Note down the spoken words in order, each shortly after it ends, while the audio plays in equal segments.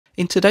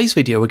In today's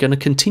video we're going to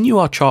continue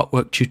our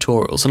Chartwork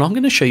tutorials and I'm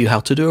going to show you how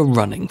to do a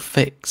running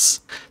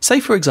fix. Say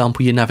for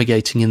example you're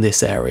navigating in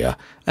this area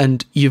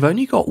and you've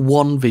only got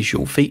one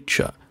visual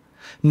feature.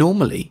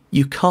 Normally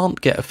you can't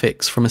get a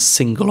fix from a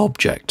single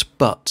object,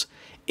 but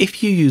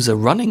if you use a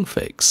running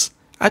fix,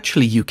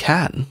 actually you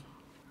can.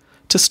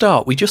 To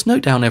start, we just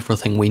note down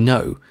everything we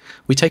know.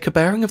 We take a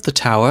bearing of the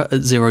tower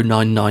at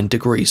 099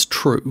 degrees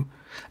true,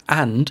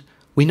 and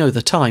we know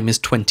the time is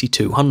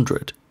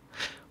 2200.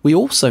 We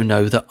also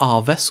know that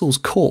our vessel's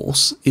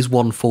course is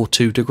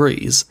 142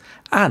 degrees,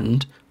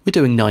 and we're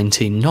doing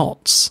 19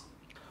 knots.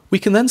 We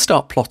can then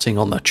start plotting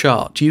on the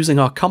chart, using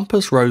our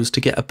compass rose to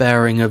get a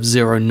bearing of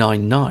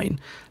 099,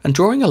 and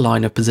drawing a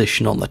line of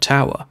position on the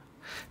tower.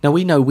 Now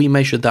we know we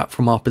measured that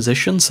from our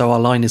position, so our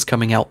line is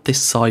coming out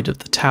this side of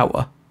the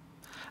tower.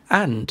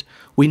 And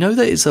we know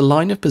that it's a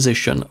line of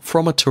position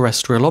from a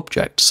terrestrial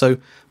object, so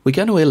we're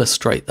going to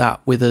illustrate that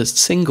with a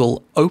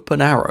single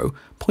open arrow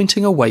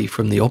pointing away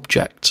from the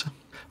object.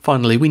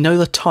 Finally, we know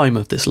the time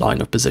of this line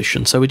of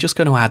position, so we're just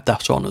going to add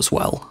that on as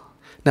well.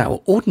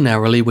 Now,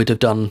 ordinarily we'd have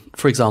done,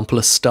 for example,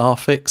 a star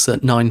fix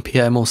at 9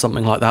 PM or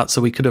something like that,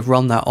 so we could have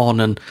run that on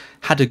and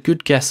had a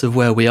good guess of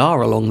where we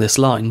are along this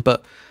line,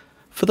 but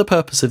for the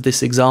purpose of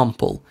this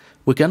example,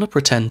 we're going to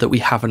pretend that we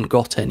haven't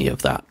got any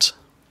of that.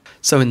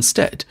 So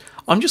instead,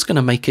 I'm just going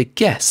to make a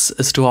guess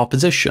as to our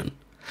position.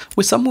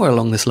 We're somewhere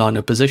along this line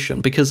of position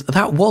because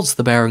that was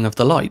the bearing of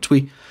the light.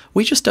 We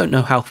just don't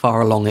know how far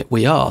along it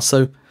we are,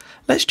 so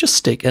let's just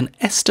stick an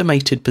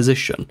estimated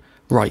position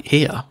right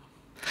here.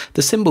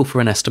 The symbol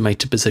for an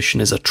estimated position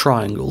is a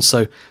triangle,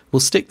 so we'll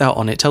stick that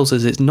on. It tells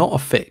us it's not a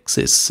fix,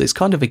 it's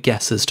kind of a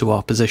guess as to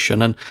our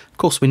position, and of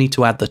course we need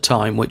to add the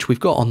time, which we've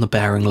got on the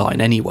bearing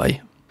line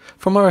anyway.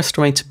 From our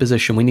estimated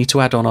position we need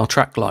to add on our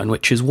track line,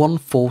 which is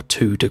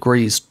 142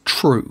 degrees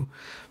true.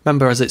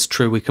 Remember, as it's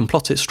true we can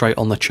plot it straight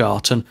on the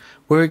chart, and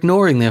we're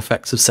ignoring the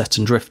effects of set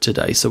and drift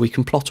today, so we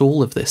can plot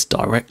all of this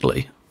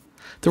directly.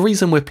 The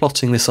reason we're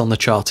plotting this on the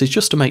chart is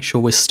just to make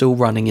sure we're still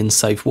running in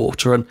safe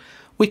water, and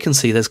we can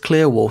see there's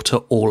clear water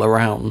all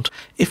around.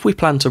 If we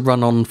plan to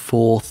run on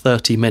for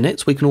 30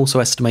 minutes, we can also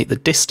estimate the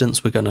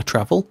distance we're going to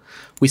travel.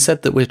 We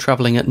said that we're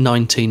travelling at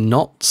 19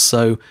 knots,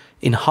 so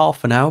in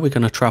half an hour we're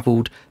going to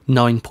travel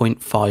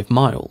 9.5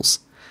 miles.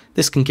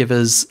 This can give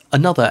us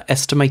another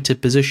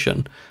estimated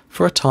position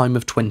for a time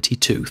of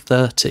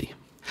 22:30.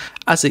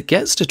 As it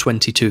gets to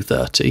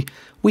 22:30,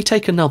 we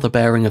take another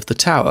bearing of the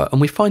tower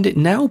and we find it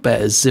now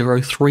bears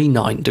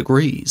 039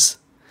 degrees.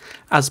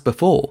 As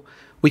before,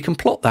 we can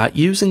plot that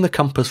using the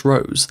compass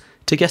rose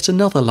to get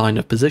another line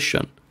of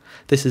position.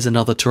 This is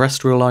another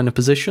terrestrial line of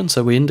position,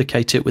 so we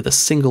indicate it with a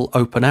single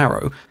open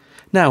arrow.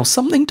 Now,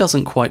 something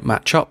doesn't quite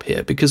match up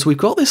here because we've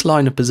got this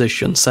line of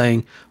position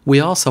saying we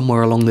are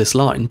somewhere along this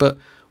line, but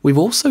we've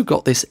also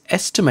got this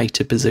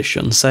estimated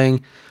position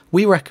saying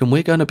we reckon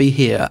we're going to be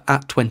here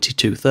at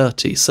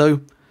 22:30,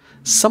 so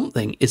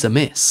something is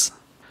amiss.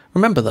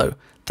 Remember though,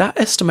 that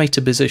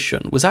estimated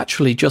position was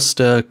actually just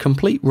a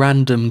complete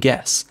random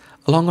guess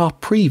along our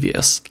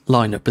previous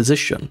line of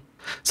position.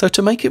 So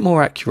to make it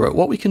more accurate,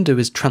 what we can do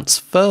is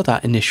transfer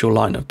that initial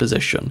line of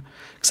position,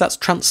 because that's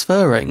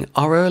transferring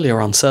our earlier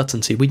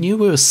uncertainty. We knew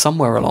we were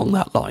somewhere along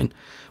that line,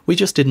 we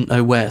just didn't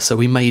know where, so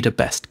we made a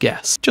best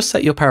guess. Just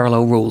set your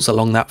parallel rules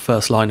along that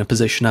first line of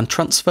position and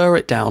transfer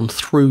it down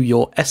through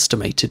your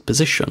estimated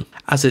position.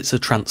 As it's a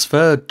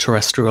transferred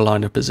terrestrial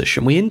line of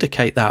position, we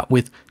indicate that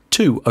with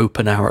two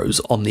open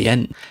arrows on the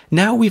end.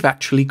 Now we've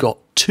actually got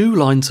two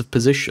lines of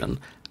position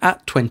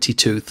at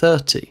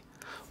 22:30.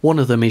 One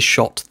of them is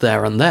shot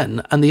there and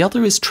then, and the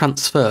other is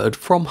transferred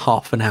from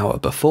half an hour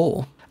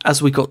before.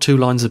 As we got two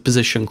lines of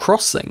position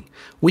crossing,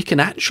 we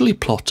can actually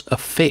plot a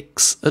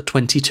fix at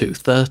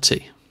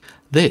 22:30.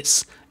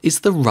 This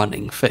is the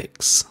running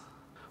fix.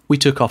 We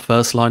took our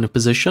first line of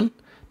position,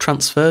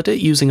 transferred it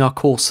using our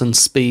course and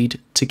speed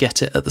to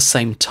get it at the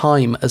same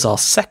time as our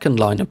second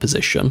line of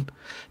position,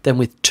 then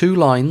with two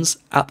lines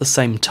at the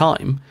same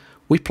time,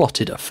 we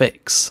plotted a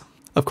fix.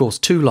 Of course,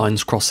 two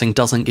lines crossing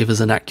doesn't give us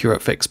an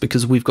accurate fix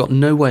because we've got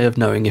no way of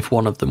knowing if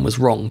one of them was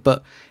wrong,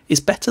 but it's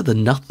better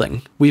than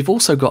nothing. We've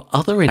also got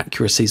other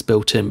inaccuracies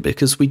built in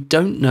because we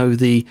don't know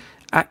the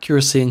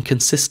accuracy and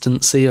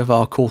consistency of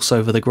our course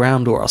over the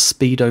ground or our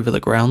speed over the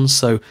ground,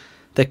 so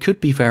there could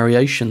be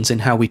variations in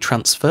how we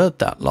transferred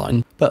that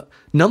line, but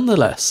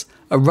nonetheless,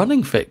 a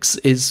running fix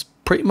is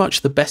pretty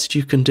much the best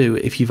you can do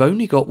if you've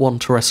only got one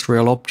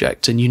terrestrial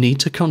object and you need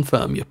to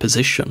confirm your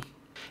position.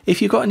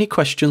 If you've got any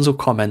questions or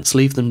comments,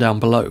 leave them down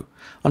below.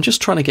 I'm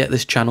just trying to get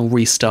this channel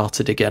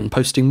restarted again,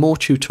 posting more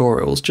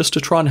tutorials just to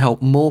try and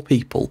help more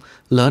people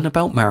learn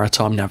about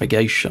maritime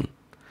navigation.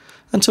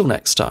 Until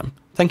next time,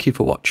 thank you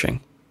for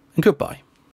watching, and goodbye.